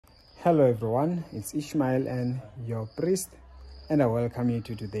Hello everyone, it's Ishmael and your priest, and I welcome you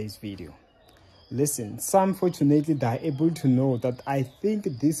to today's video. Listen, some fortunately are able to know that I think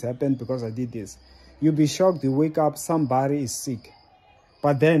this happened because I did this. You'll be shocked, you wake up, somebody is sick.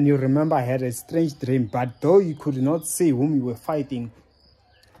 But then you remember I had a strange dream, but though you could not see whom you were fighting,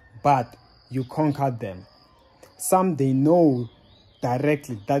 but you conquered them. Some, they know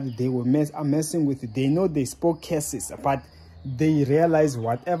directly that they were messing with you. They know they spoke curses, but they realize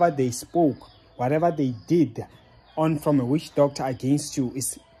whatever they spoke, whatever they did on from a witch doctor against you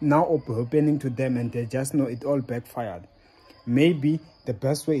is now opening to them, and they just know it all backfired. Maybe the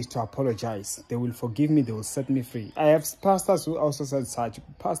best way is to apologize. They will forgive me, they will set me free. I have pastors who also said such.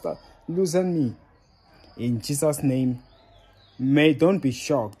 Pastor, loosen me. In Jesus' name, don't be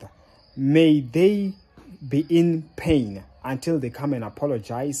shocked. May they be in pain until they come and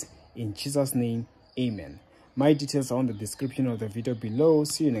apologize. In Jesus' name, amen. My details are on the description of the video below.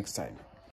 See you next time.